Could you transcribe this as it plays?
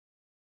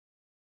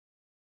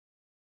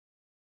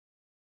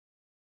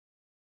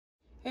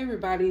Hey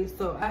everybody,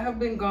 so I have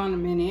been gone a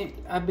minute.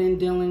 I've been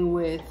dealing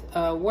with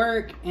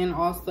work and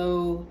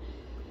also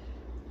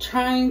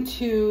trying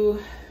to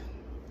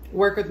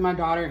work with my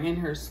daughter in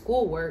her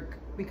schoolwork,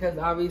 because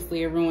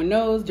obviously everyone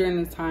knows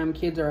during this time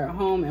kids are at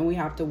home and we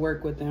have to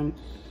work with them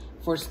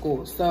for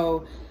school.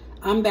 So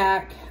I'm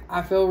back,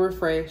 I feel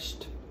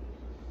refreshed,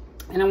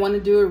 and I want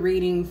to do a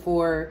reading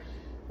for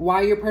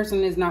why your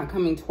person is not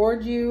coming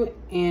towards you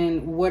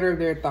and what are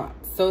their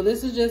thoughts. So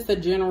this is just a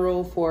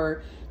general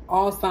for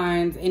all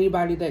signs,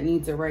 anybody that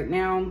needs it right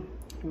now.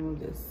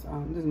 Remove this.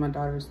 This is my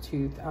daughter's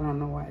tooth. I don't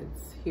know why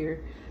it's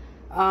here.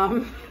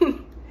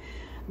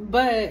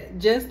 But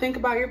just think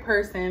about your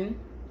person.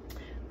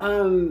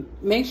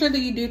 Make sure that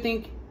you do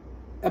think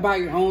about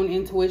your own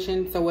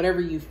intuition. So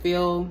whatever you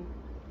feel,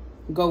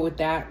 go with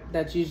that.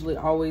 That's usually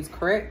always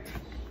correct.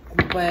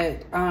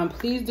 But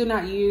please do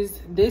not use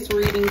this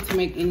reading to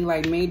make any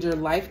like major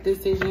life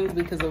decisions,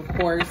 because of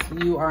course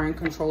you are in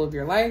control of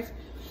your life.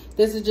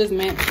 This is just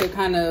meant to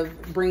kind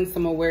of bring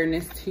some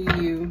awareness to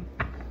you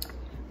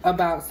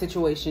about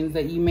situations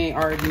that you may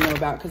already know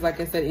about. Because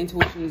like I said,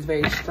 intuition is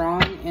very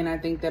strong. And I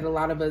think that a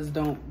lot of us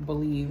don't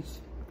believe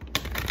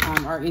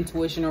our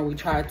intuition, or we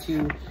try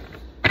to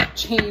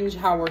change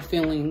how we're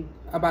feeling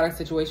about a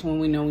situation when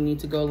we know we need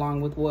to go along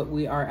with what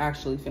we are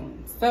actually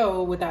feeling.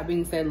 So with that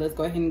being said, let's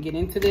go ahead and get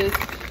into this.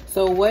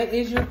 So what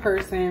is your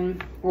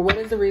person, or what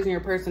is the reason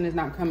your person is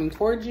not coming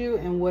towards you,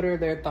 and what are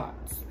their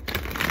thoughts?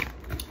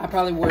 I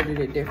probably worded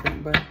it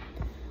different, but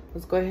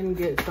let's go ahead and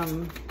get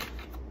some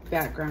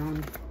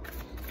background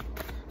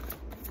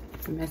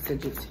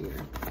messages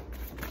here.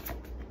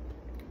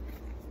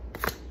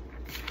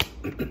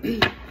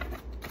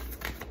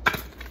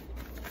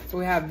 So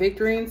we have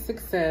victory and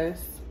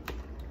success.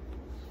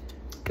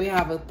 We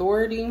have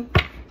authority.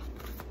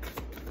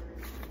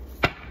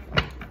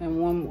 And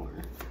one more.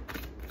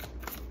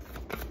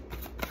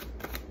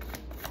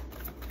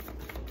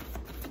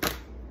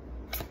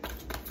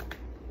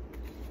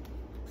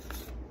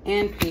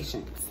 And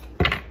patience.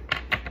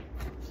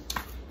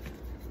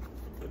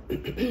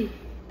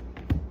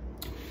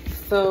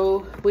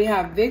 So we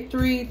have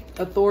victory,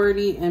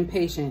 authority, and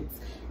patience.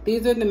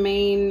 These are the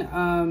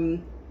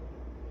main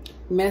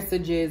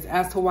messages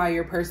as to why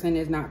your person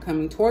is not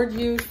coming towards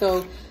you.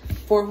 So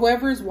for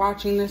whoever's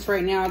watching this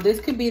right now, this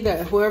could be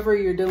that whoever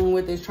you're dealing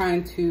with is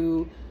trying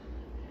to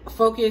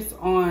focus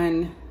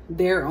on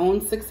their own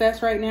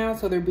success right now.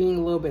 So they're being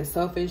a little bit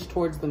selfish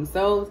towards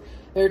themselves.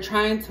 They're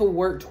trying to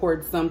work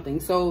towards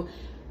something. So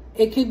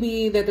it could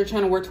be that they're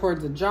trying to work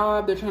towards a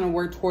job. They're trying to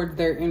work towards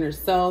their inner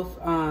self,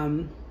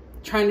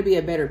 trying to be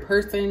a better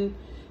person,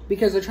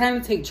 because they're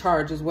trying to take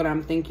charge is what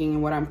I'm thinking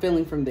and what I'm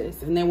feeling from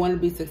this. And they want to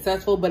be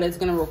successful, but it's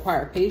going to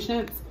require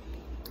patience.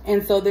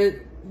 And so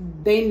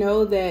they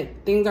know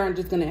that things aren't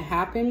just going to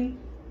happen.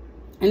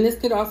 And this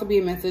could also be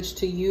a message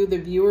to you, the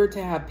viewer,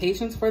 to have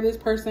patience for this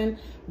person.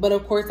 But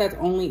of course, that's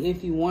only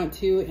if you want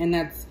to. And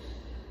that's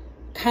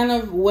kind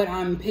of what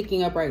I'm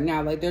picking up right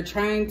now. Like, they're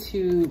trying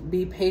to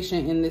be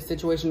patient in this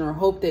situation, or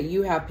hope that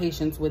you have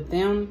patience with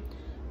them.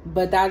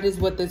 But that is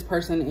what this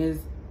person is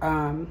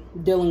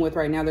dealing with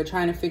right now. They're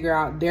trying to figure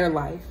out their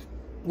life,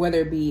 whether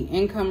it be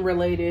income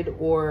related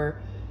or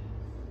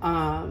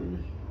sorry,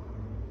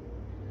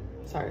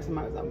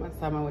 somebody was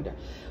outside my window.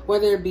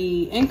 Whether it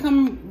be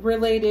income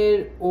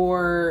related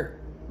or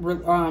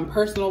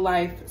personal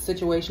life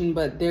situation,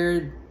 but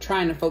they're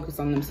trying to focus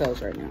on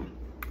themselves right now.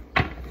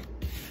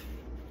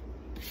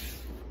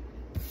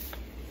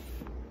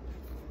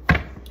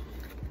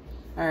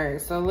 All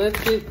right, so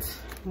let's get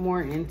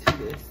more into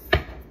this.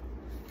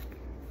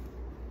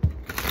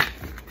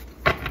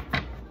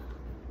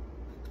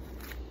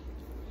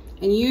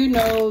 And you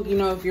know,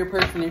 if your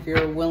person, if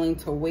you're willing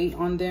to wait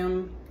on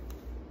them.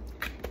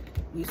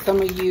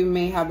 Some of you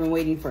may have been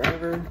waiting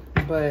forever,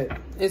 but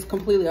it's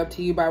completely up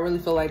to you. But I really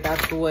feel like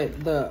that's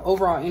what the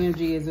overall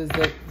energy is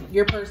that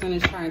your person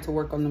is trying to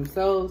work on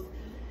themselves,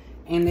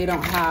 and they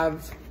don't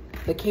have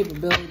the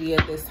capability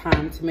at this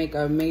time to make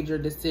a major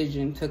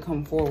decision to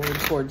come forward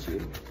towards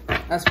you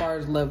as far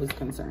as love is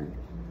concerned,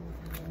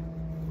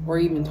 or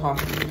even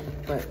talking.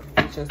 But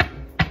it's just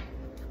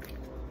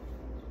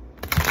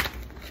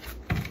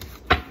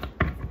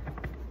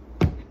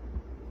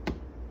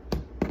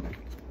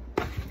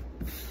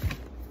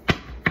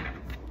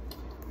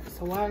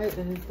so why is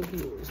the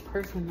viewer's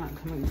person not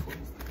coming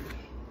towards them?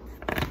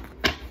 I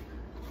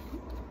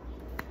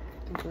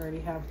think we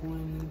already have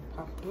one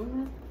popped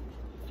over.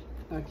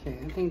 Okay,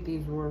 I think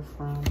these were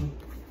from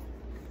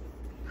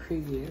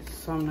previous,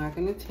 so I'm not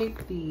going to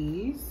take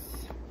these.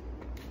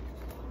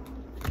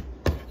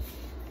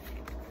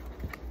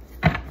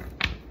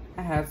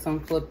 I had some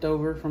flipped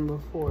over from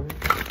before.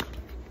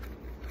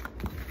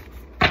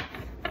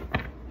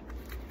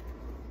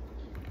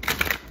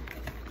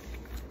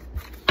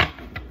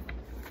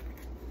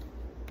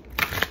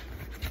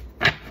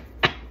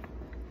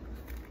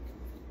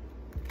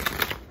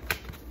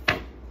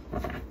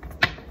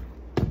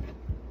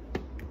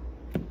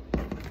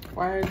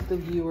 Why is the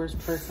viewer's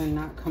person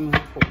not coming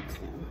towards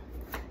them?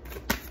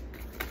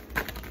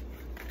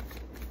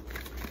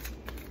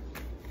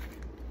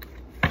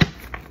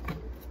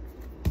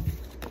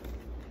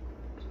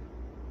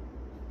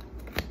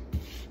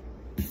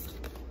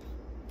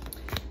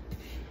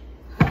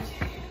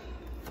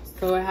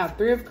 So I have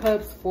 3 of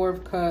Cups, 4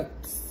 of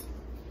Cups,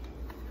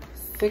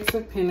 6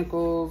 of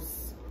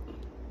Pentacles,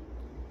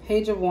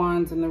 Page of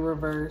Wands in the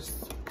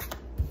reverse,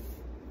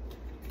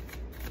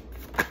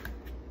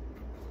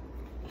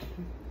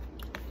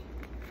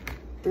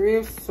 Three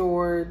of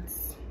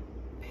Swords,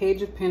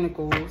 Page of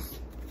Pentacles,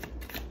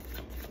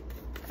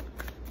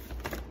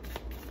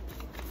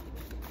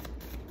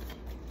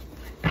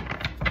 I'm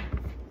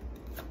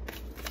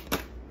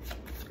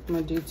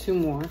gonna do 2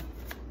 more.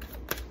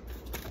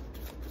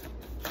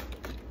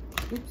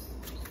 Oops,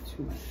 it's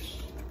too much.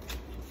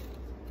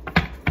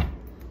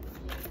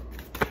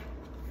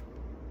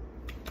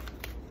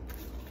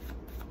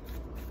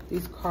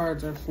 These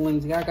cards are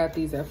flimsy. I got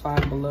these at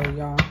 5 Below,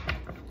 y'all.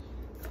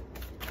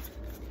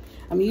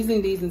 I'm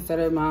using these instead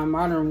of my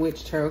Modern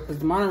Witch Tarot because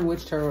the Modern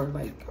Witch Tarot are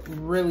like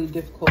really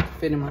difficult to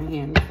fit in my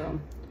hand. So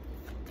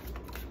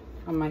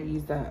I might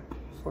use that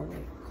for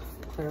like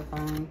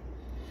clarifying.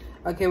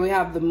 Okay, we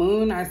have the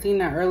Moon. I seen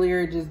that earlier.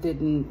 It just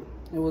didn't,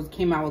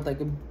 came out with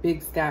like a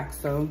big stack.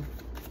 So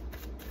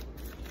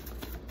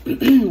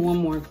one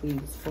more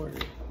please for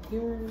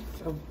viewers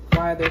of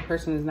why their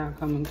person is not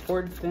coming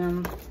towards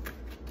them.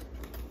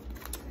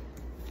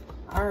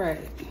 All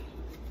right.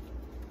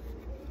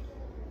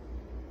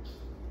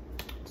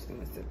 Just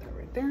gonna set that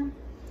right there.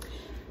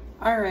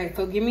 All right,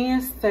 so give me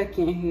a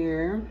second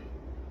here.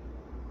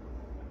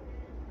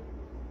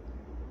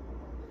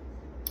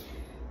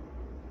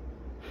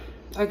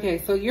 Okay,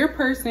 so your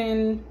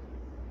person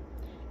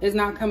is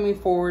not coming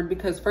forward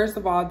because first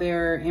of all,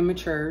 they're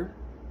immature.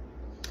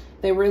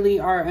 They really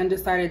are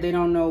undecided. They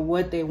don't know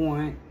what they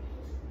want.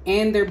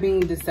 And they're being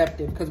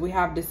deceptive because we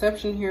have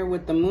deception here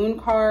with the Moon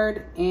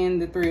card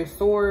and the 3 of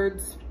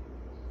Swords.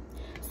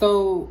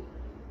 So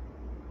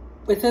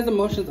it says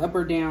emotions up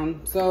or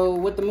down. So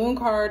with the Moon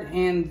card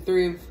and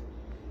 3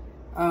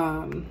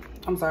 of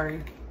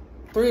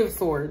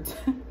Swords,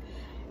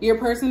 your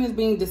person is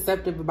being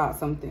deceptive about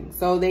something.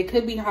 So they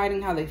could be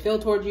hiding how they feel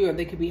towards you, or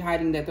they could be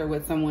hiding that they're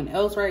with someone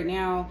else right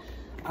now,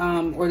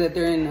 or that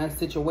they're in a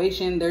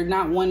situation. They're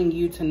not wanting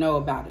you to know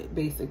about it,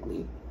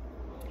 basically.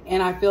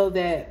 And I feel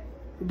that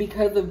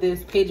because of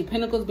this Page of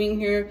Pentacles being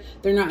here,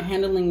 they're not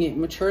handling it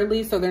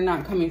maturely. So they're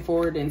not coming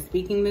forward and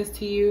speaking this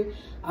to you.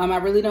 I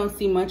really don't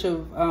see much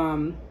of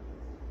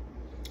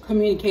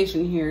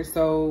communication here.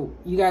 So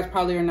you guys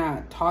probably are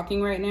not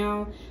talking right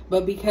now.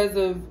 But because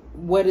of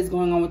what is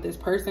going on with this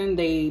person,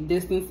 they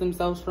distance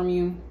themselves from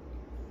you.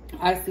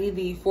 I see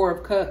the 4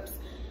 of Cups,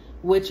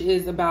 which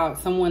is about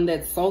someone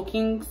that's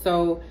sulking.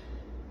 So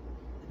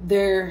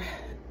they're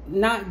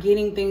not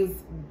getting things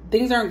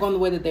aren't going the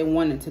way that they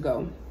want it to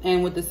go.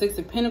 And with the 6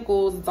 of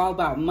Pentacles, it's all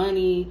about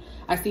money.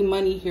 I see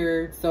money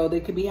here. So they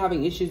could be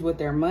having issues with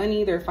their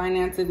money, their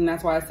finances. And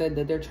that's why I said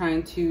that they're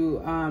trying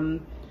to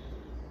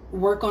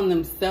work on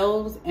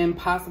themselves and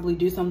possibly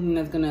do something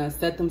that's going to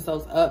set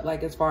themselves up,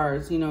 like as far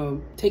as, you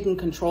know, taking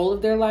control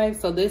of their life.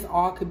 So this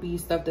all could be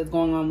stuff that's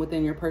going on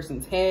within your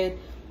person's head.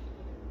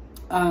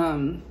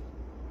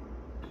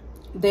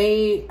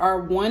 They are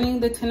wanting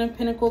the 10 of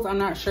Pentacles. I'm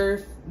not sure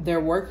if they're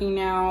working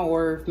now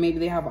or if maybe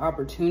they have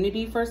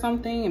opportunity for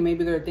something and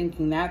maybe they're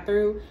thinking that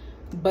through.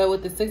 But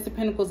with the 6 of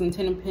Pentacles and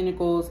 10 of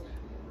Pentacles,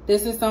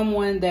 this is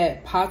someone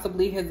that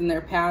possibly has in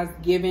their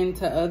past given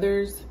to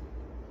others.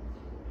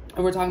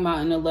 We're talking about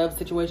in a love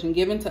situation,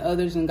 given to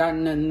others and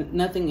gotten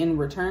nothing in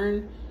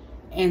return.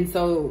 And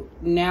so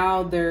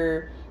now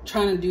they're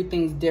trying to do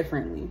things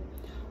differently.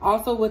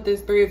 Also with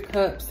this 3 of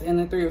Cups and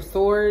the 3 of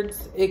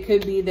Swords, it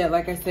could be that,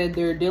 like I said,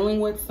 they're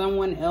dealing with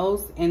someone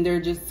else and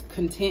they're just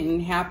content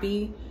and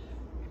happy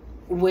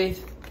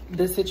with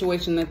the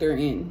situation that they're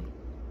in.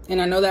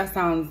 And I know that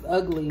sounds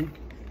ugly,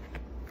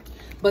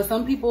 but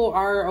some people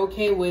are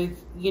okay with,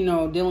 you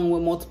know, dealing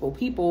with multiple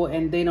people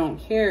and they don't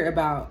care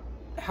about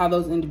how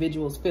those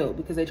individuals feel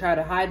because they try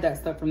to hide that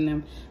stuff from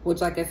them,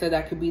 which, like I said,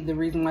 that could be the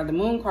reason why the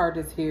Moon card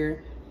is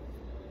here.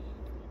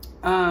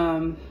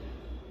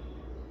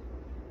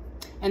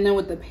 And then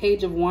with the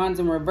Page of Wands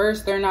in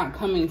reverse, they're not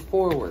coming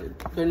forward.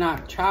 They're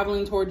not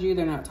traveling towards you.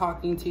 They're not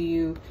talking to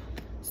you.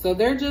 So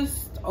they're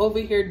just over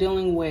here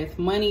dealing with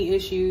money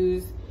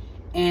issues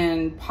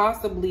and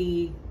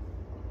possibly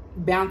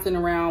bouncing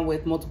around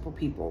with multiple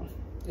people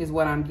is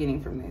what I'm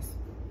getting from this.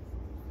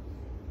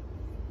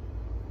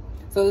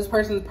 So this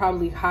person is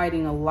probably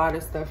hiding a lot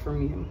of stuff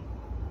from you.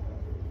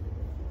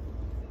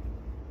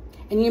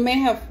 And you may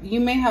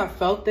have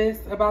felt this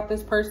about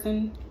this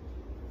person.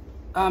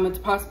 It's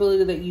a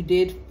possibility that you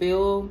did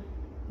feel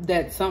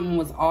that something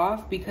was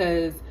off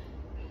because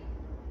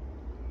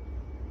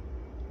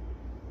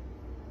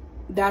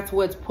that's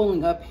what's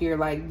pulling up here.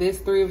 Like this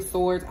 3 of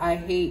Swords, I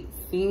hate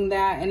seeing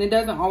that. And it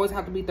doesn't always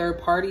have to be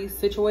third party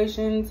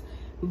situations,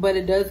 but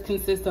it does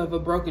consist of a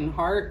broken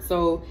heart.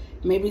 So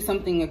maybe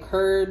something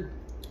occurred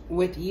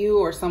with you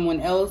or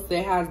someone else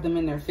that has them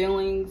in their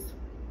feelings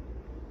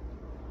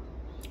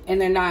and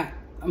they're not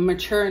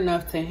mature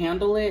enough to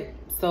handle it.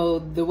 So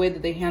the way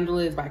that they handle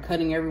it is by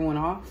cutting everyone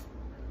off.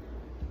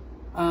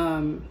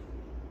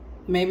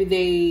 Maybe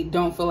they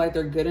don't feel like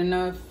they're good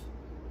enough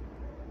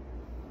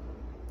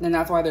and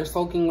that's why they're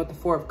sulking with the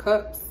 4 of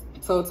Cups.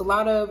 So it's a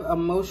lot of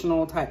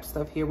emotional type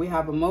stuff here. We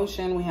have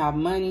emotion, we have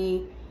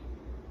money,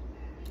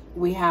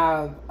 we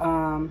have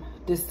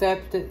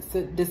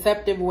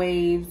deceptive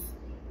ways,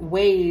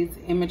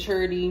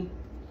 immaturity.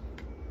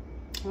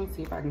 Let's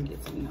see if I can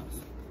get something else.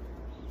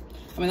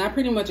 I mean, that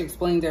pretty much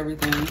explains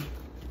everything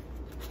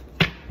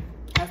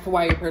as to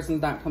why your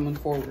person's not coming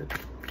forward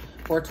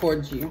or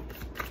towards you.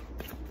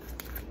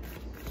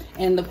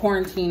 And the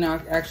quarantine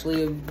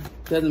actually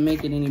doesn't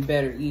make it any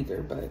better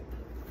either, but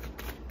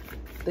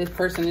this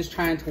person is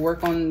trying to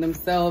work on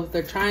themselves.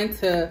 They're trying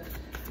to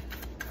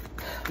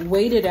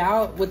wait it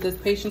out with this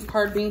patience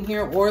card being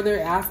here, or they're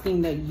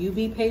asking that you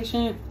be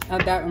patient.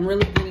 I'm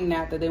really getting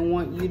that they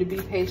want you to be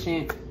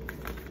patient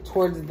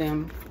towards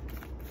them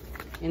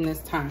in this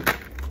time.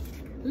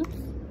 Oops.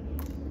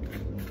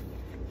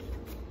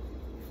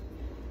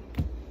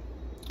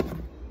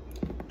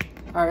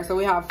 All right, so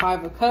we have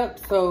 5 of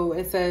Cups. So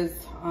it says,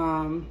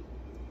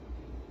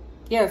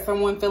 yeah,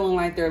 someone feeling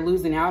like they're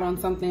losing out on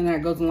something.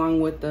 That goes along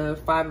with the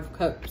 5 of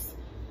Cups.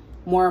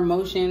 More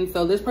emotion.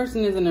 So this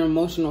person is in an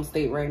emotional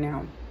state right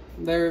now.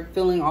 They're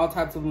feeling all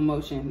types of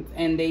emotions,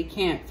 and they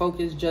can't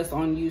focus just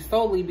on you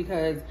solely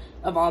because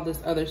of all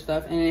this other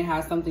stuff. And it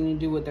has something to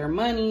do with their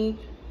money.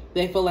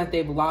 They feel like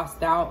they've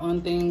lost out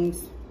on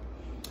things.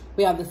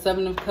 We have the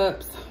 7 of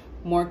Cups,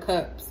 more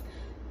cups.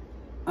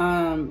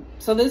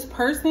 So this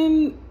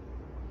person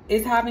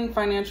is having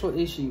financial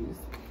issues.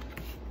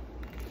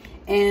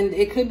 And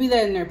it could be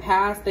that in their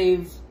past,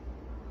 they've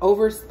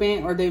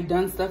overspent or they've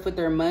done stuff with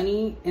their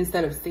money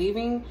instead of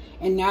saving.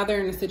 And now they're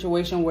in a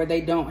situation where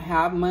they don't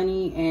have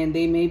money and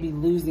they may be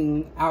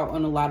losing out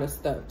on a lot of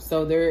stuff.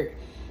 So they're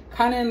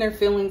kind of in their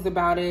feelings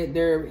about it.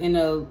 They're in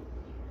a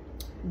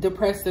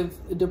depressed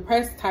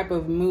type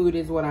of mood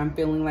is what I'm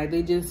feeling like.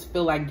 They just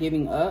feel like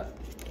giving up.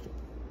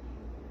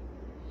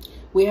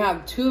 We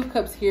have 2 of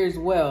Cups here as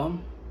well.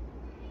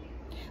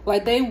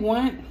 Like they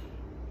want,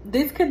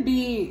 this could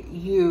be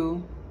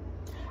you.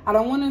 I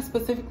don't want to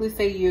specifically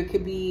say you. It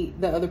could be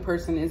the other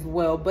person as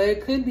well. But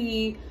it could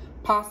be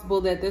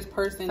possible that this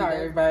person, sorry,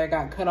 everybody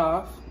got cut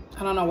off.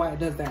 I don't know why it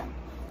does that.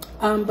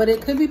 But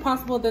it could be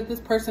possible that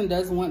this person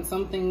does want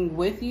something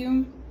with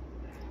you.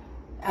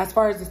 As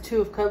far as the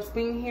 2 of Cups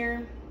being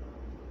here.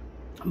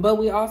 But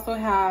we also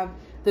have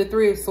the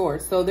 3 of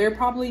Swords. So they're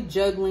probably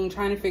juggling,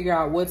 trying to figure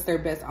out what's their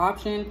best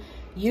option.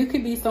 You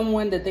could be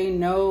someone that they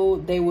know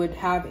they would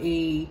have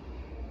a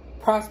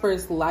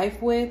prosperous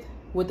life with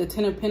the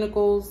 10 of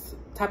Pentacles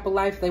type of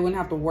life. They wouldn't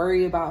have to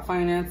worry about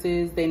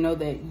finances. They know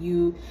that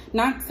you,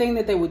 not saying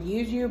that they would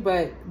use you,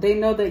 but they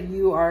know that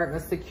you are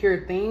a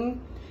secure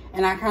thing.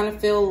 And I kind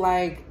of feel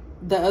like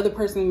the other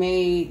person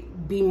may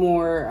be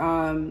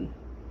more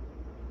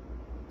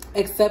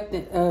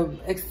accepted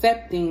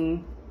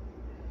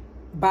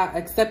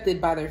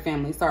by their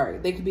family. Sorry,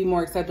 they could be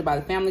more accepted by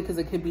the family because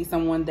it could be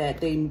someone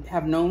that they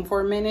have known for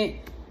a minute.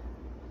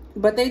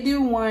 But they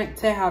do want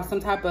to have some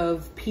type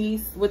of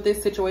peace with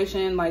this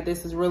situation. Like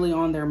this is really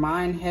on their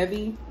mind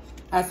heavy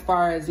as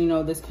far as, you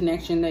know, this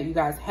connection that you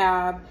guys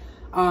have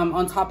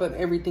on top of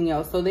everything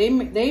else. So they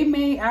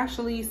may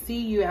actually see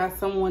you as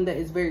someone that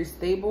is very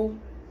stable.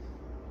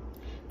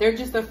 They're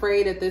just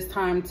afraid at this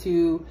time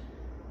to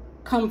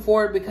come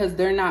forward because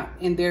they're not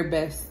in their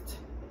best.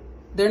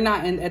 They're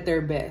not at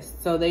their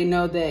best. So they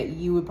know that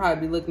you would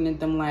probably be looking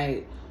at them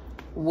like,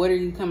 what are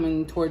you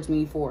coming towards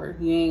me for?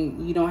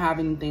 You don't have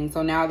anything.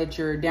 So now that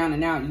you're down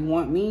and out, you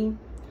want me?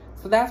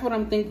 So that's what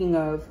I'm thinking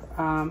of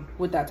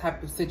with that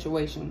type of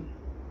situation.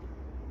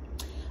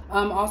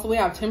 Also, we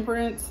have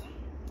Temperance.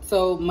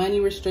 So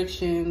money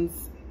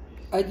restrictions.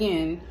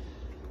 Again,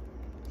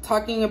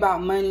 talking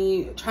about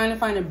money, trying to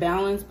find a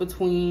balance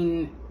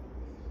between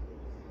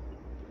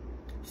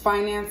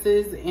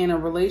finances and a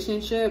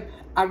relationship.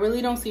 I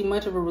really don't see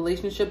much of a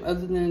relationship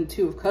other than the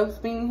 2 of Cups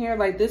being here.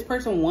 Like this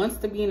person wants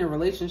to be in a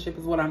relationship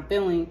is what I'm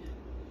feeling.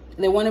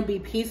 They want to be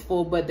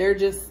peaceful, but they're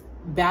just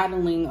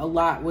battling a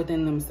lot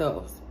within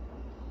themselves.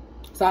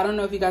 So I don't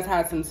know if you guys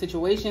had some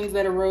situations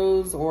that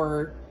arose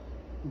or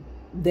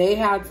they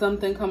had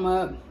something come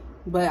up,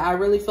 but I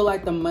really feel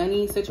like the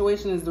money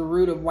situation is the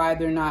root of why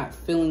they're not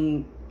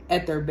feeling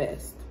at their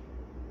best.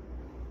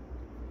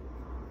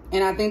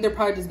 And I think they're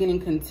probably just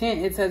getting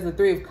content. It says the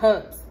 3 of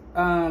Cups.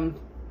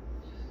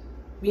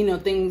 You know,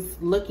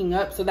 things looking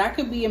up. So that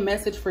could be a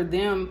message for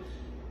them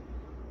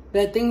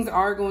that things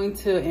are going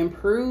to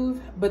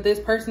improve, but this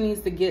person needs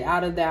to get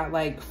out of that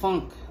like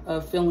funk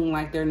of feeling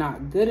like they're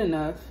not good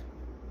enough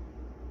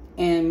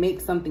and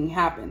make something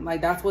happen.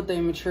 Like that's what the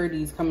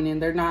immaturity is coming in.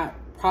 They're not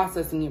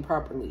processing it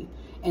properly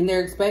and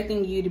they're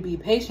expecting you to be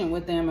patient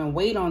with them and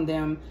wait on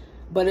them.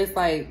 But it's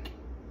like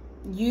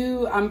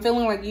I'm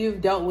feeling like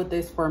you've dealt with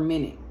this for a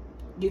minute.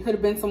 You could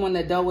have been someone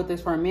that dealt with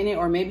this for a minute,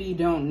 or maybe you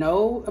don't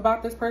know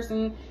about this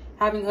person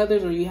having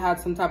others, or you had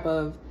some type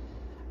of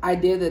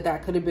idea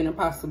that could have been a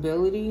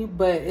possibility.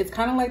 But it's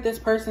kind of like this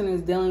person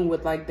is dealing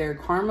with like their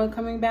karma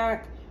coming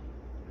back,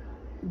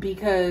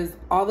 because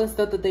all the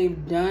stuff that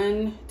they've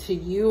done to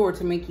you or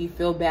to make you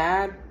feel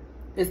bad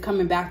is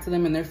coming back to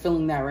them, and they're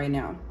feeling that right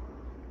now.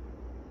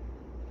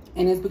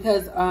 And it's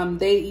because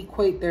they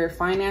equate their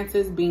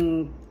finances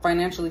being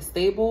financially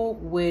stable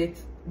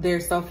with their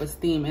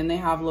self-esteem, and they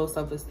have low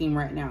self-esteem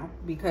right now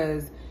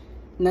because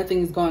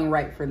nothing is going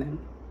right for them.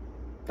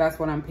 That's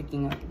what I'm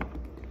picking up.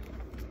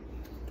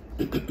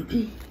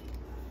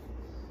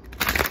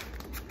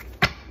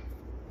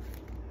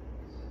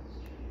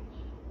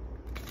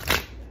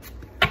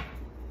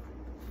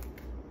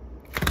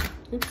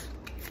 Oops.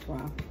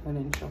 Wow, that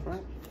didn't show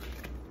right.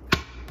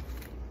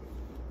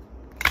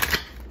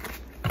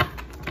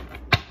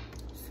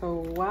 So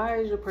why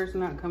is your person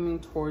not coming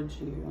towards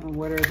you, and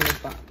what are their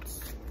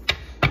thoughts?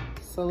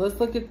 So let's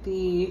look at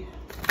the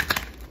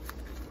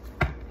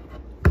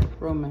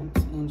romance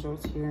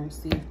angels here and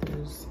see if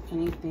there's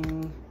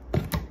anything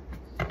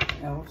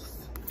else.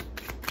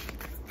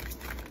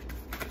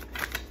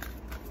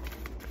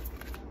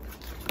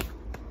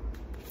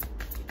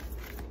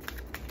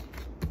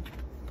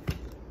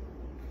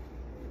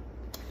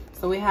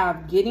 So we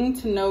have getting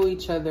to know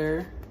each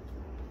other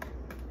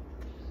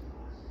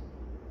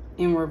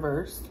in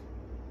reverse.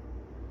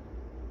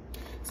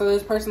 So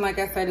this person, like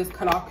I said, is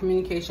cut off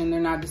communication. They're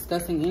not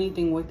discussing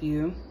anything with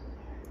you.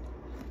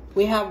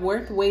 We have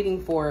worth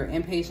waiting for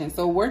and patience.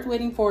 So worth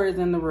waiting for is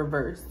in the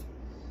reverse.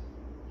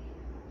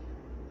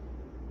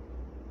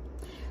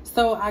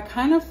 So I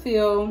kind of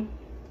feel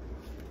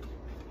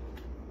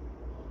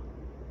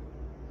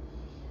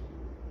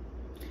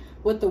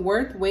with the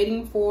worth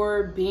waiting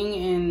for being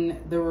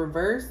in the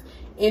reverse,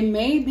 it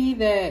may be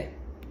that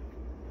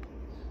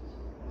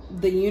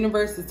the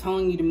universe is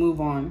telling you to move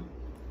on.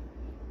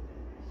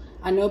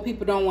 I know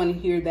people don't want to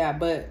hear that,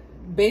 but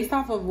based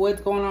off of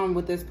what's going on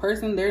with this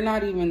person, they're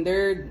not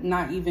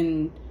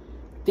even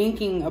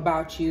thinking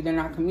about you. They're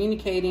not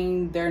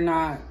communicating. They're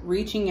not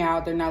reaching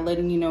out. They're not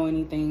letting you know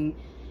anything.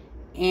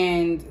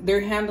 And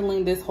they're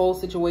handling this whole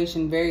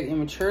situation very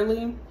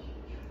immaturely.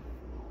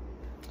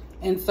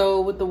 And so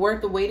with the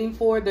worth of waiting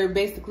for, they're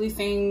basically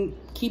saying,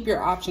 keep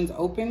your options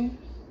open.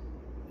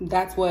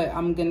 That's what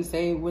I'm going to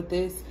say with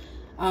this.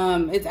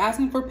 It's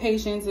asking for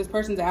patience. This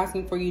person's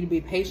asking for you to be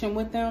patient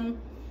with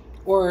them,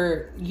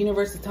 or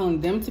universe is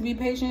telling them to be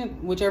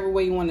patient, whichever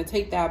way you want to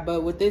take that.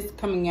 But with this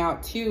coming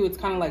out too, it's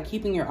kind of like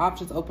keeping your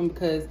options open,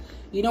 because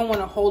you don't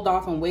want to hold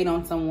off and wait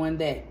on someone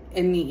that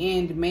in the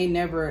end may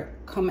never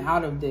come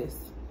out of this,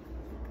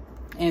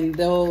 and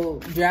they'll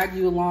drag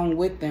you along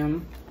with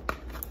them.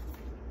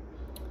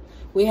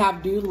 We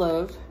have do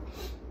love.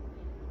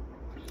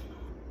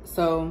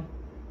 So,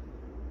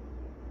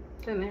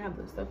 didn't they have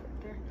this stuff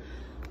right there?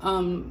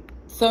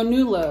 So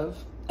new love.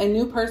 A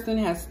new person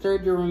has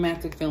stirred your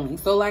romantic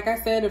feelings. So like I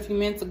said a few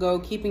minutes ago,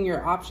 keeping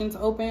your options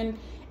open,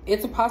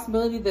 it's a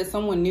possibility that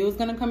someone new is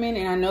going to come in.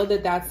 And I know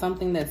that that's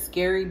something that's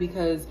scary,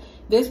 because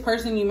this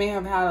person you may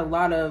have had a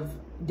lot of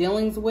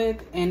dealings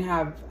with and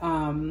have,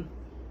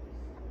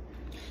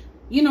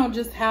 you know,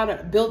 just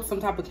built some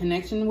type of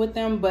connection with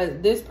them.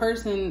 But this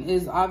person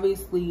is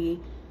obviously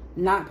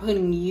not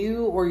putting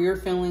you or your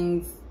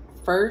feelings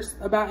first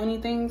about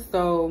anything.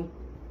 So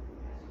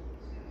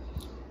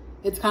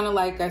it's kind of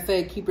like I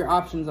said, keep your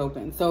options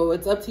open. So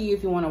it's up to you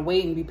if you want to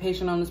wait and be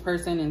patient on this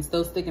person and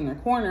still stick in their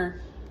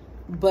corner.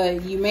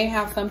 But you may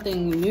have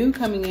something new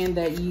coming in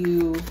that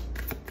you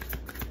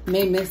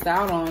may miss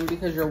out on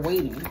because you're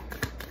waiting.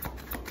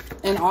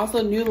 And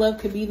also new love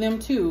could be them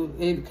too.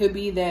 It could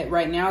be that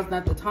right now is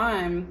not the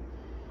time.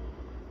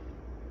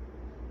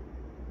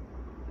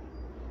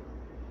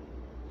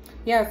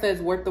 Yeah, it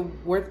says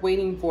worth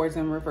waiting for is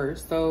in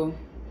reverse. So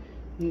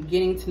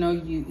getting to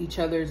know each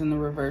other is in the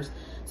reverse.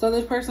 So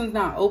this person's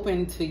not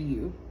open to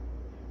you.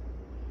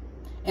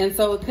 And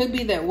so it could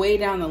be that way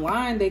down the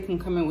line they can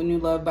come in with new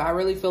love, but I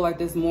really feel like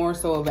this more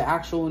so of an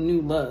actual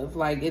new love.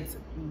 Like it's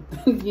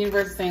the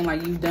universe is saying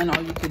like you've done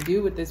all you could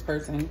do with this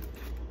person.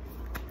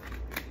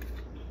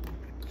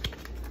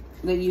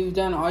 That you've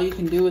done all you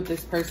can do with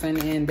this person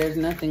and there's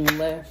nothing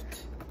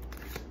left.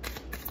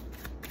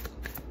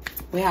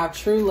 We have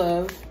true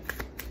love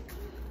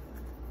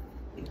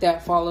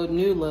that followed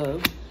new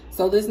love.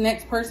 So this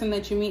next person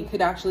that you meet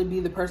could actually be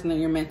the person that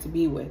you're meant to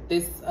be with.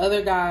 This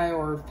other guy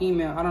or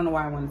female, I don't know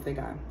why I want to say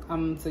guy.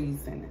 I'm so used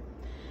to saying it.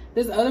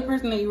 This other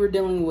person that you were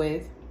dealing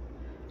with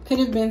could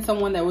have been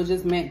someone that was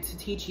just meant to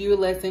teach you a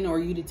lesson or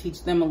you to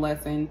teach them a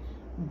lesson,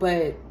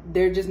 but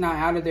they're just not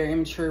out of their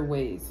immature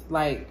ways.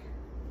 Like,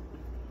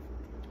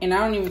 and I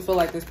don't even feel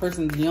like this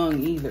person's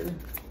young either.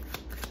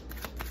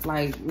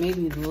 Like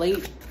maybe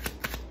late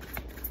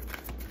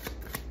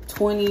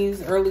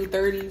 20s, early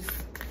 30s.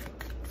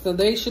 So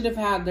they should have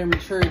had their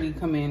maturity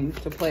come in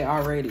to play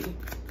already.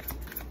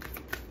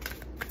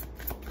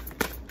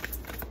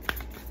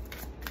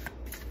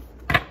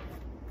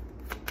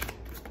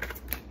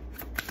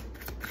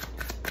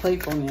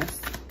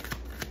 Playfulness.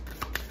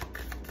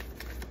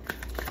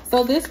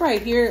 So this right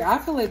here, I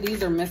feel like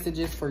these are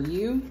messages for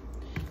you.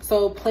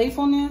 So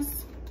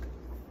playfulness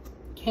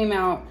came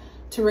out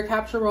to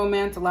recapture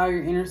romance, allow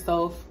your inner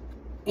self,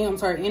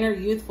 inner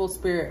youthful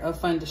spirit of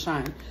fun to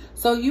shine.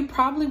 So you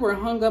probably were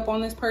hung up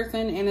on this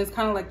person and it's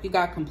kind of like you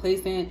got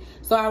complacent.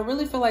 So I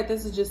really feel like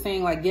this is just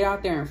saying like, get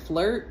out there and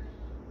flirt.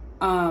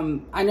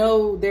 I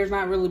know there's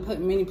not really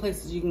many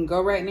places you can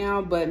go right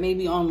now, but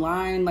maybe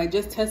online, like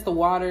just test the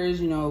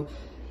waters, you know,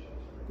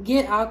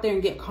 get out there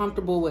and get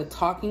comfortable with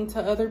talking to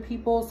other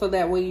people so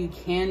that way you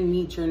can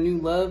meet your new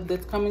love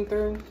that's coming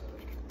through.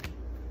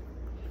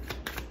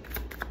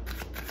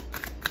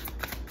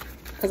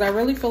 Because I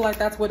really feel like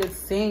that's what it's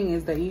saying,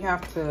 is that you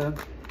have to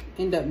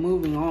end up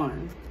moving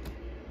on.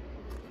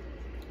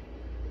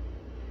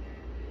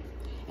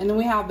 And then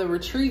we have the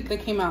retreat that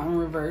came out in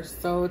reverse.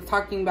 So it's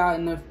talking about,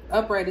 in the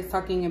upright, it's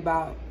talking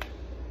about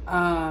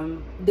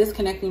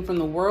disconnecting from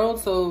the world.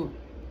 So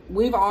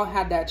we've all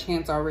had that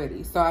chance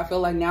already. So I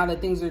feel like now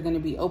that things are going to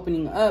be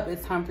opening up,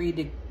 it's time for you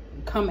to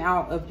come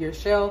out of your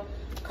shell,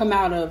 come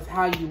out of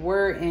how you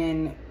were,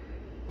 and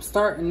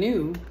start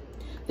anew.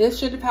 This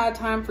should have had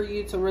time for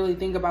you to really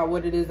think about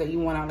what it is that you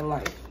want out of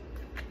life.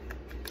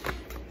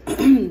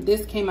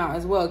 This came out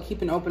as well.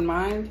 Keep an open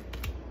mind.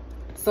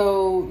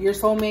 So your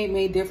soulmate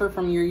may differ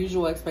from your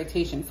usual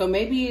expectations. So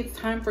maybe it's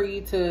time for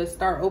you to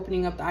start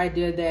opening up the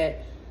idea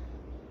that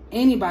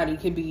anybody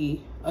could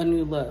be a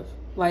new love.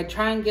 Like,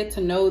 try and get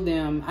to know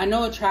them. I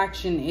know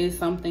attraction is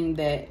something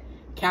that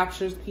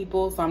captures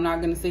people, so I'm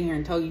not going to sit here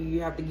and tell you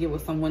you have to get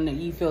with someone that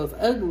you feel is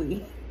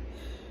ugly.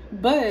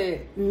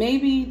 But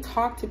maybe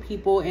talk to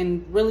people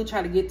and really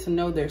try to get to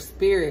know their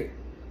spirit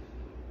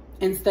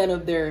instead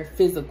of their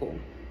physical.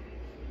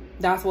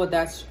 That's what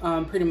that's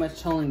pretty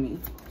much telling me.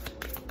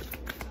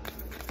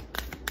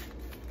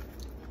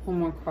 One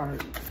more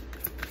card,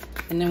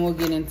 and then we'll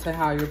get into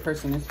how your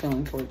person is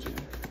feeling towards you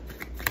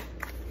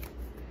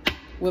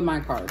with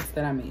my cards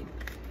that I made.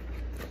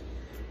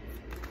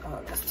 Oh,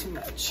 that's too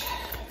much.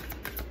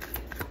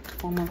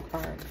 One more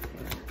card.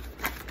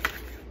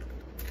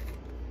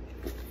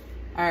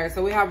 All right,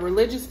 so we have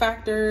religious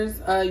factors.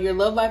 Your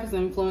love life is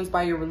influenced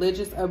by your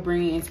religious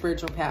upbringing and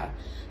spiritual path.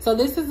 So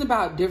this is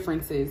about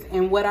differences.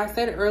 And what I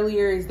said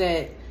earlier is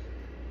that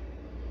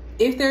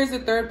if there's a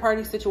third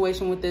party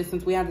situation with this,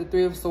 since we have the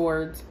Three of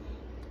Swords,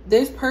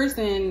 this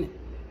person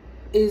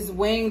is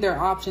weighing their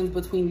options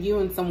between you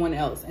and someone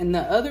else. And the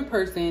other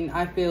person,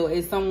 I feel,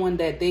 is someone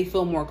that they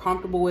feel more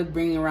comfortable with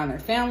bringing around their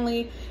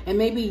family. And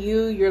maybe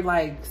you're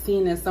like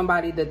seen as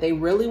somebody that they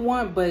really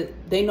want, but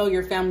they know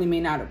your family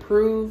may not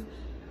approve.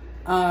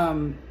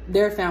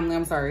 Their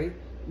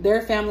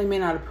family may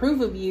not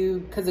approve of you,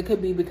 because it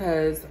could be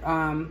because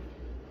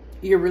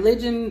your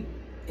religion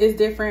is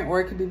different,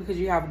 or it could be because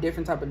you have a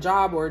different type of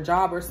job,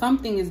 or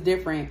something is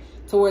different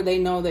to where they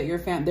know that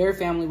their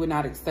family would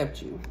not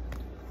accept you.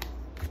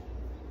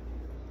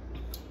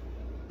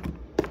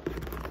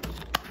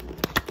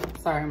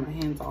 Sorry, my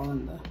hand's all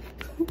in the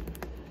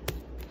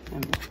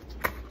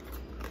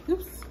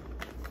oops.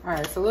 All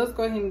right, so let's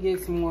go ahead and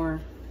get some more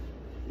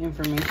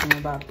information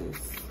about this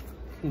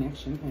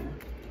connection here.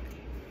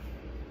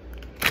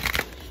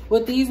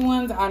 With these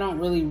ones, I don't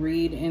really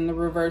read in the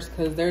reverse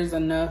because there's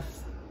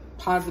enough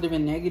positive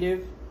and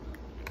negative.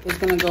 It's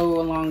going to go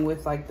along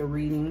with like the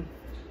reading.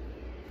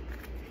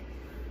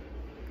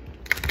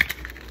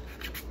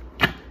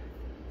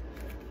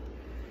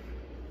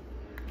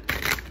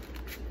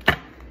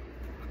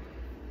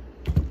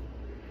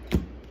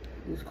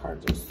 These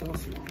cards are so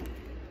small.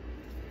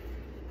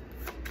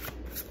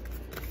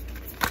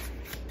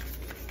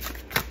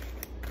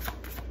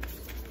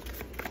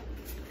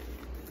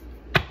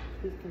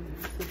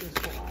 This is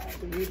why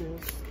the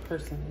reader's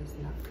person is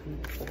not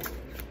coming forward.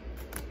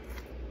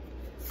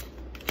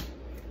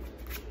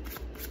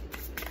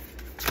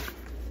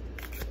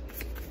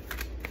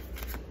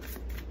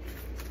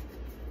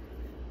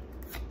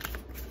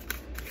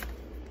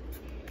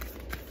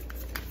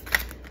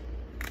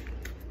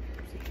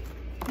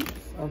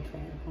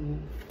 Okay,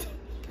 I'm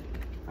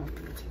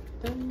gonna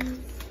take those.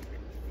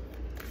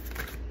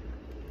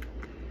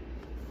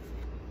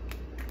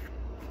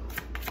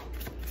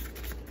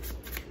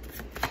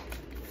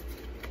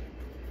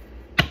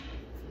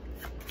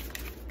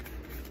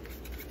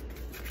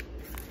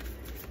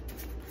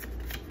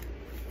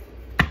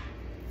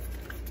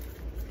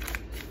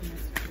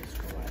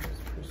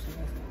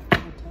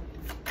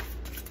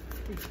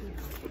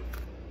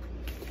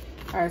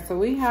 All right, so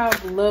we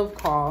have love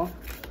call.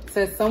 It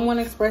says someone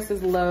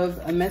expresses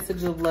love, a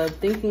message of love,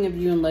 thinking of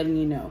you and letting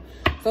you know.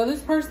 So this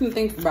person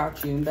thinks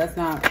about you. That's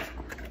not,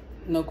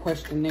 no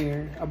question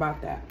there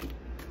about that.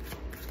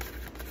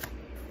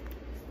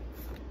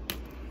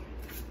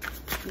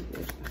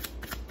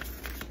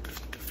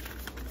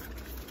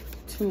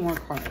 Two more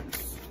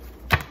cards.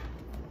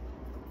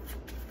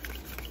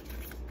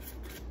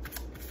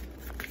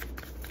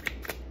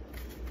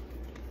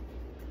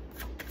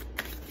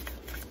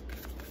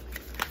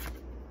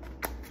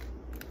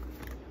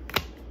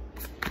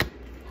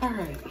 All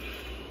right.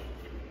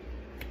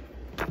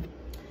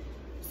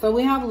 So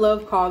we have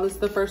love call. This is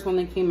the first one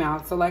that came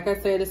out. So like I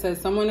said, it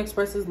says someone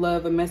expresses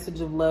love, a message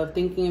of love,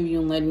 thinking of you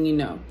and letting you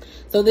know.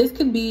 So this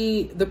could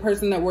be the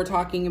person that we're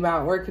talking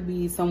about, or it could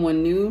be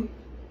someone new,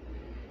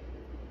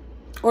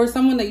 or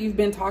someone that you've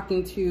been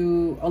talking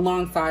to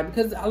alongside.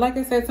 Because like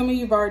I said, some of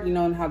you've already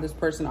known how this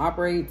person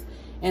operates,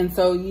 And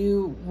so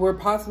you were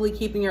possibly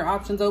keeping your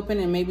options open,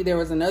 and maybe there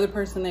was another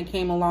person that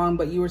came along,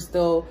 but you were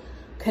still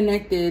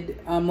connected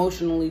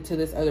emotionally to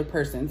this other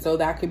person. So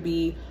that could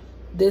be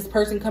this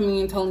person coming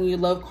in telling you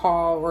love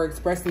call or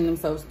expressing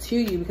themselves to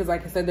you, because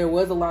like I said, there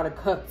was a lot of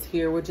cups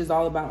here, which is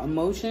all about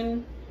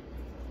emotion.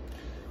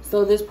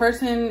 So this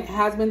person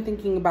has been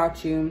thinking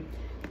about you.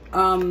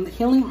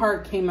 Healing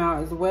heart came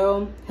out as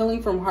well.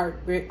 Healing from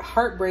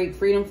heartbreak,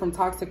 freedom from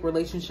toxic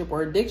relationship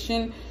or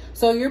addiction.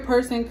 So your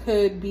person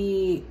could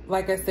be,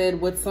 like I said,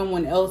 with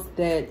someone else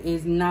that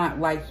is not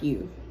like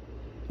you,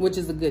 which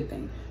is a good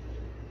thing.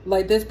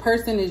 Like this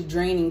person is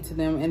draining to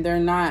them, and they're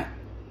not,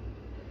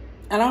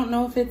 I don't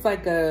know if it's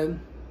like an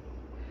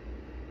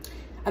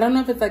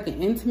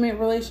intimate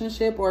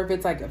relationship or if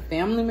it's like a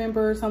family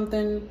member or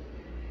something.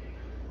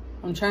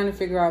 I'm trying to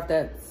figure out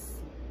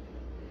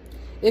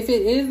if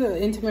it is an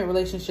intimate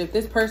relationship,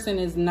 this person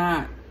is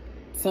not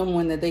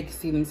someone that they can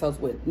see themselves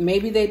with.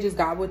 Maybe they just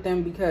got with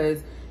them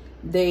because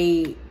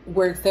they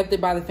were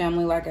accepted by the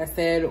family, like I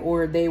said,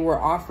 or they were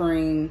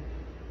offering,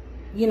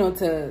 you know,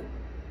 to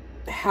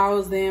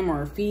house them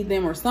or feed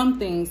them or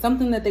something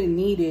that they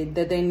needed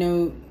that they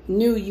knew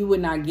you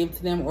would not give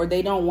to them, or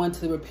they don't want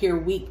to appear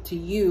weak to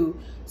you.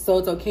 So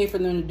it's okay for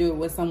them to do it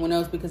with someone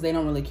else because they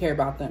don't really care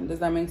about them. Does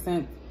that make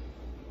sense?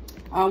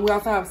 We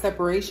also have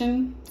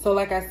separation. So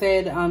like I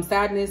said,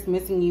 sadness,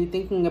 missing you,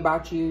 thinking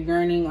about you,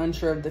 yearning,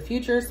 unsure of the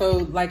future. So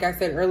like I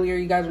said earlier,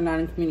 you guys are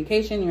not in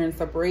communication, you're in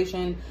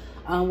separation,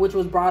 which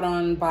was brought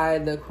on by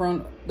the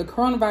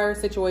coronavirus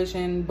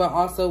situation, but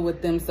also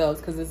with themselves,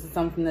 because this is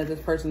something that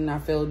this person, I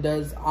feel,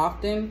 does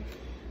often.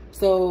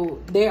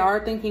 So they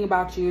are thinking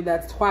about you.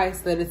 That's twice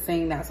that it's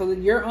saying that. So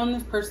you're on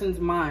this person's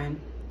mind.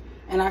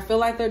 And I feel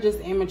like they're just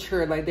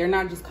immature. Like they're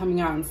not just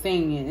coming out and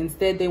saying it.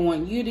 Instead, they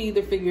want you to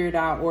either figure it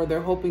out, or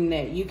they're hoping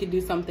that you could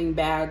do something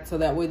bad so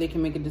that way they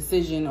can make a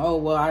decision. Oh,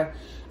 well,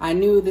 I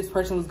knew this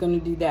person was going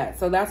to do that.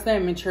 So that's that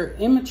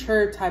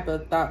immature type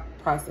of thought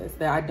process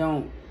that I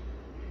don't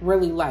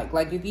really like.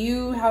 Like if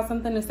you have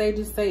something to say,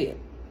 just say it.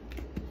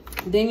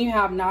 Then you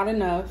have not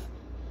enough.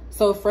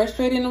 So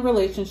frustrated in a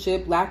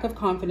relationship, lack of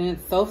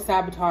confidence,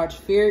 self-sabotage,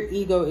 fear,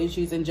 ego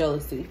issues, and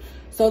jealousy.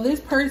 So this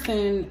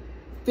person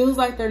feels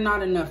like they're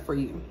not enough for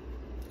you.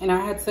 And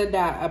I had said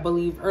that, I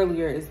believe,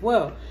 earlier as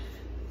well.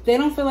 They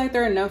don't feel like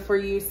they're enough for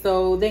you,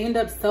 so they end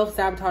up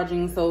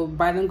self-sabotaging. So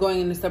by them going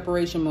into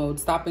separation mode,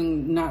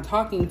 stopping, not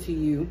talking to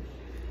you,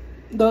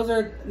 those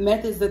are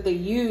methods that they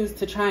use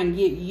to try and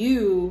get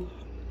you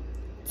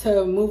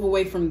to move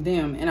away from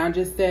them. And I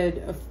just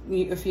said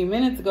a few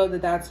minutes ago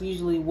that that's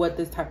usually what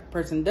this type of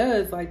person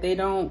does. Like they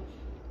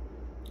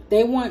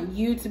want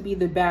you to be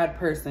the bad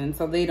person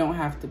so they don't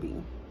have to be.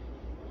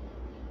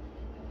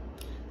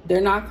 They're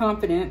not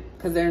confident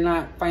because they're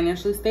not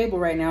financially stable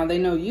right now. They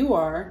know you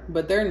are,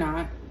 but they're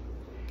not.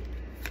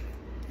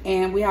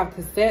 And we have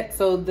cassette.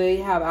 So they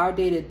have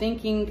outdated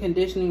thinking,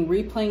 conditioning,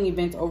 replaying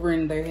events over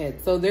in their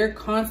head. So they're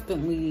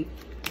constantly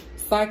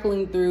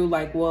cycling through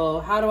like,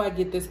 well, how do I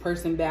get this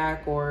person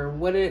back? Or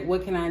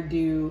what can I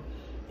do?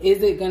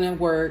 Is it going to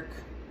work?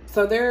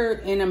 So they're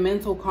in a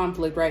mental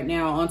conflict right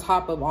now on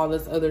top of all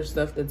this other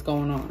stuff that's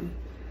going on.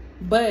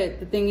 But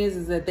the thing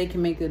is that they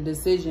can make a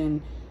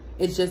decision.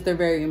 It's just they're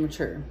very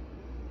immature.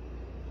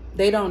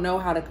 They don't know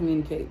how to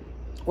communicate,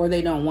 or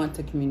they don't want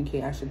to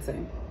communicate, I should say,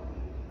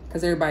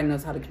 because everybody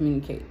knows how to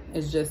communicate.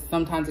 It's just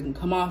sometimes it can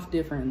come off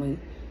differently.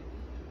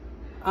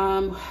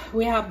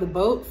 We have the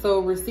boat. So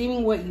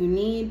receiving what you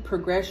need,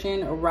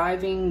 progression,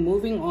 arriving,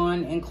 moving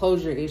on, and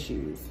closure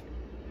issues.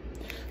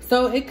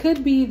 So it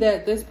could be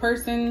that this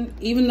person,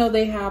 even though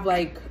they have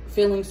like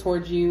feelings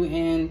towards you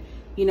and,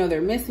 you know,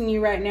 they're missing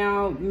you right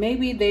now,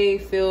 maybe they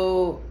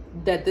feel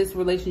that this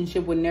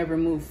relationship would never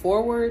move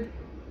forward,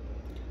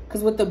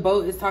 because with the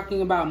boat is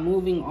talking about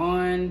moving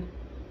on,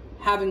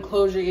 having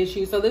closure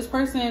issues. So this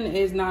person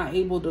is not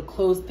able to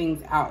close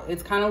things out.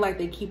 It's kind of like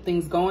they keep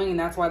things going, and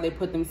that's why they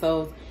put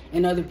themselves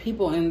and other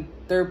people in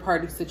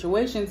third-party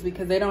situations,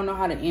 because they don't know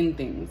how to end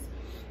things.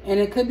 And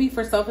it could be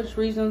for selfish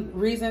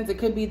reasons. It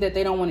could be that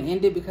they don't want to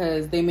end it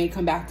because they may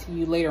come back to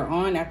you later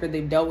on after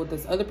they've dealt with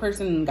this other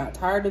person and got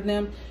tired of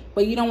them.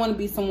 But you don't want to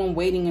be someone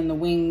waiting in the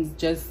wings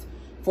just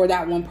for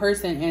that one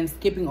person and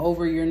skipping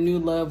over your new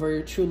love or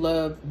your true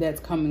love that's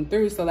coming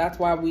through. So that's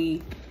why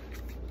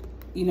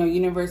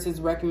universe is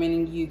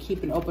recommending you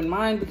keep an open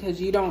mind, because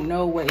you don't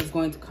know what is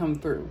going to come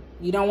through.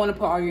 You don't want to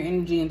put all your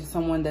energy into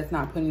someone that's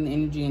not putting the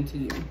energy into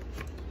you.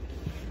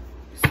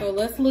 So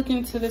let's look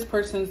into this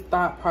person's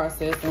thought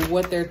process and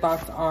what their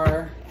thoughts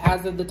are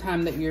as of the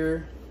time that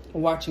you're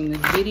watching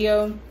this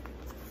video.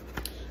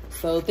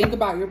 So think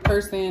about your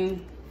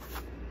person.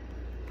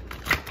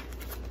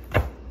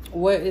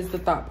 What is the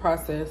thought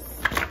process?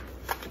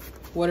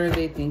 What are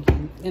they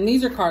thinking? And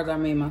these are cards I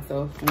made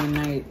myself one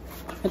night.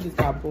 I just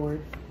got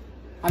bored.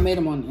 I made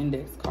them on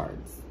index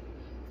cards.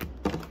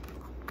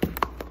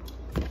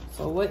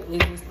 So what is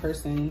this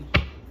person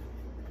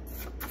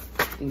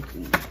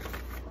thinking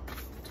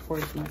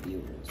towards my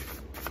viewers?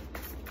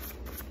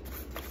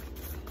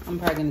 I'm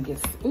probably going to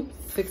get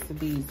 6 of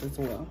these as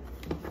well.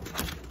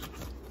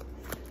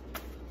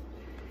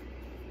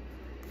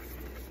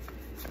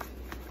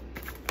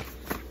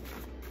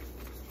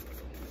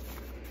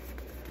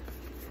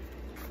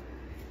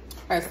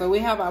 All right, so we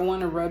have, I want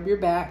to rub your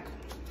back.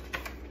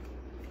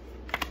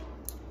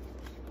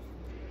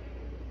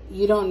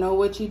 You don't know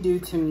what you do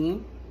to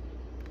me.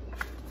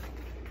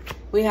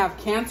 We have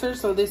Cancer,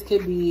 so this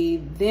could be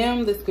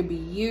them, this could be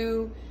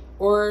you,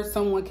 or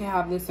someone could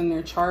have this in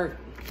their chart.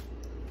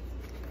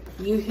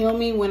 You heal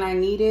me when I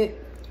need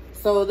it.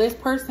 So this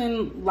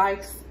person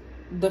likes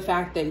the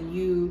fact that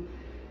you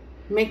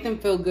make them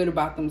feel good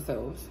about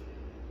themselves.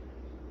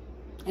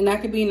 And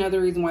that could be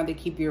another reason why they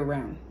keep you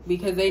around,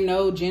 because they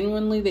know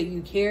genuinely that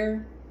you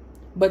care,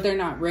 but they're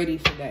not ready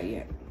for that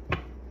yet.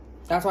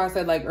 That's why I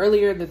said, like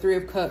earlier, the Three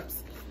of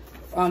Cups,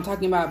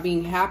 talking about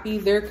being happy.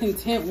 They're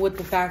content with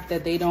the fact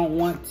that they don't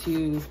want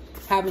to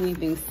have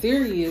anything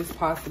serious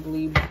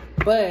possibly,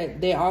 but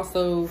they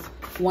also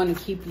want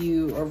to keep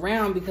you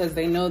around because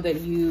they know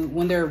that you,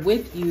 when they're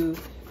with you,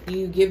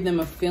 you give them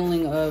a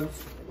feeling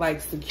of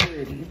like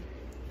security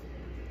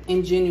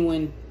and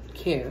genuine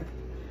care.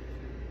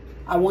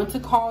 I want to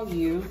call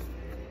you.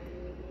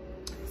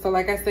 So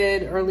like I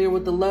said earlier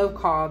with the love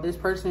call, this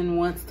person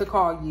wants to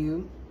call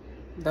you.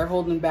 They're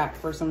holding back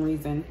for some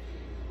reason.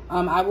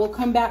 I will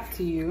come back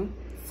to you.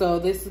 So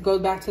this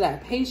goes back to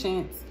that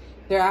patience.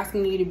 They're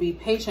asking you to be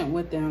patient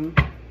with them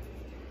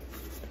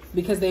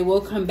because they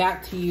will come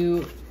back to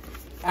you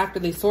after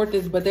they sort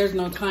this, but there's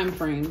no time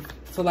frame.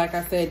 So like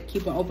I said,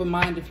 keep an open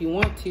mind if you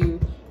want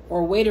to,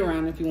 or wait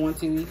around if you want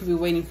to. You could be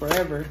waiting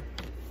forever.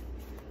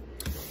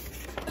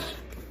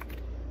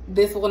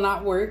 This will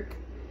not work.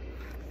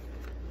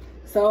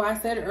 So I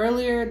said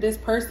earlier, this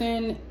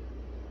person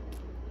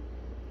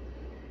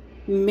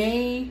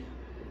may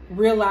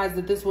realize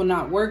that this will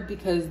not work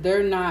because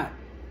they're not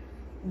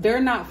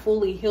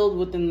fully healed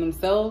within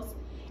themselves,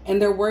 and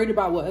they're worried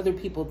about what other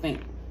people think.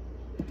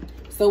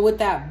 So with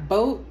that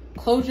boat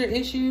closure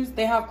issues,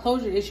 they have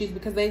closure issues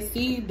because they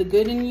see the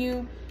good in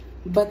you,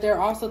 but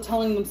they're also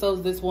telling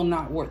themselves this will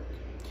not work.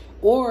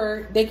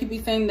 Or they could be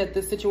saying that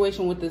the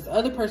situation with this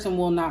other person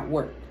will not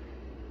work,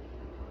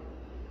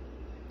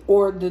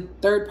 or the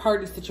third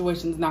party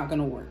situation is not going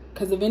to work,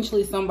 because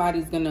eventually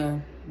somebody's going to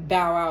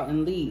bow out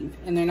and leave,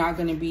 and they're not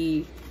going to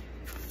be,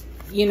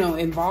 you know,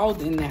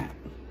 involved in that.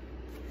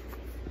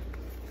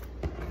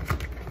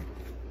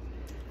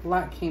 A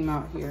lot came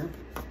out here.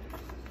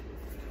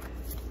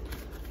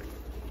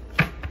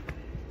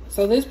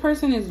 So this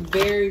person is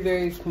very,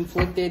 very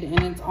conflicted,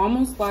 and it's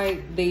almost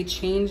like they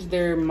change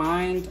their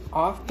mind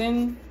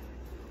often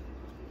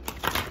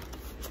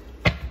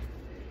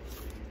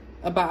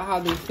about how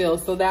they feel.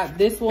 So that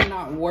this will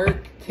not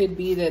work could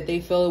be that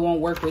they feel it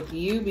won't work with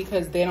you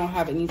because they don't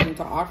have anything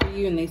to offer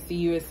you, and they see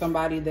you as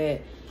somebody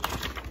that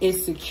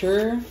is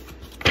secure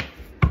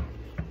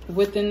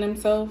within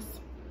themselves.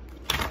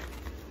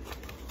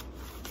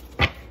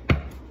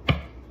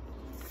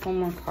 One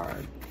more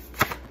card.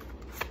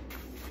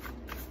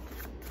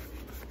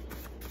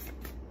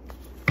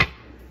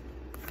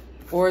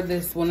 Or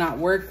this will not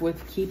work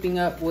with keeping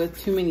up with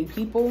too many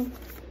people,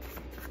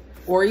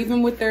 or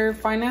even with their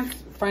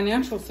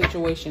financial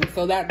situation.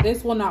 So that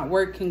this will not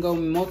work can go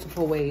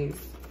multiple ways.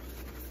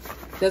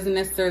 Doesn't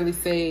necessarily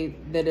say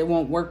that it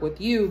won't work with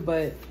you,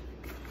 but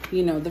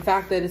you know, the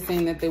fact that it's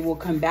saying that they will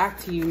come back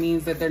to you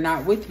means that they're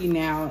not with you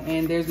now,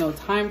 and there's no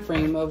time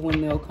frame of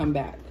when they'll come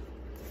back.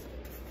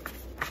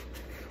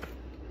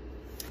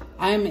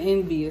 I'm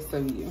envious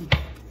of you.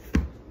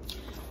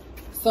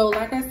 So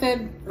like I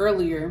said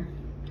earlier,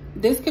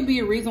 this could be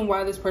a reason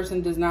why this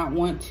person does not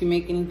want to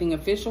make anything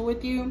official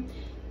with you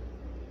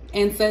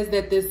and says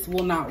that this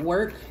will not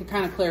work. It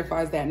kind of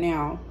clarifies that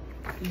now,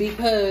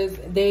 because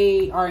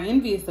they are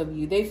envious of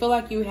you. They feel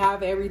like you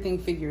have everything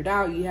figured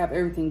out. You have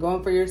everything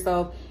going for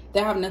yourself. They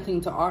have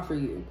nothing to offer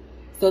you.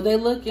 So they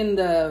look in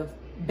the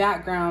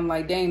background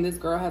like, dang, this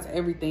girl has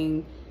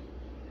everything.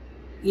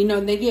 You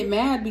know, they get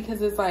mad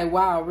because it's like,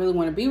 wow, I really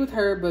want to be with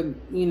her, but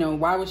you know,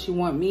 why would she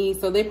want me?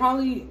 So they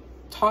probably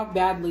talk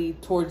badly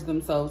towards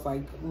themselves,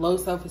 like low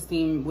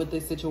self-esteem with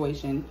this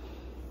situation.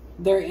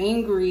 They're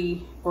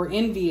angry, or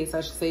envious,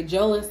 I should say,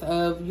 jealous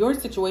of your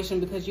situation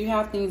because you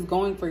have things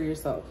going for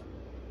yourself.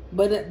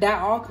 But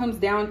that all comes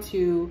down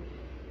to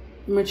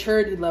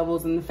maturity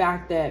levels and the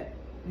fact that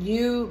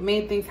you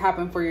made things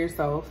happen for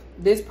yourself.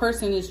 This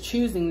person is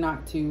choosing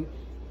not to,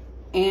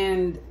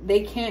 and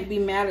they can't be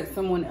mad at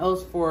someone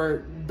else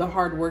for the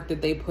hard work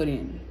that they put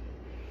in.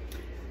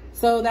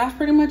 So that's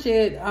pretty much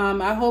it.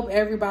 I hope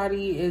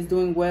everybody is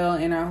doing well,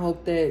 and I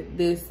hope that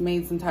this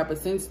made some type of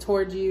sense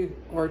towards you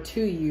or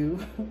to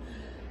you.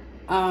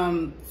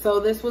 So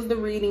this was the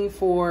reading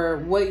for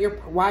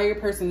why your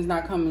person is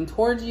not coming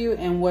towards you,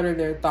 and what are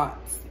their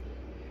thoughts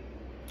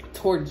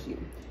towards you.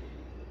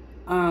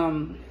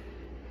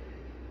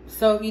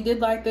 So if you did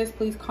like this,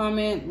 please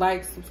comment,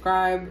 like,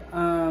 subscribe.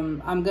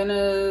 I'm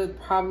gonna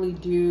probably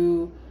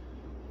do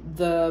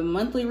the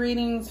monthly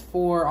readings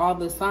for all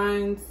the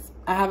signs.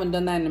 I haven't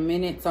done that in a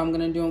minute, so I'm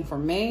gonna do them for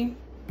May.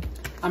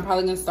 I'm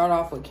probably gonna start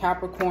off with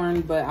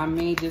Capricorn, but I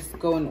may just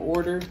go in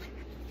order.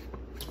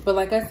 But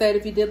like I said,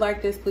 if you did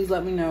like this, please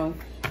let me know,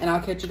 and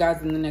I'll catch you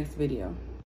guys in the next video.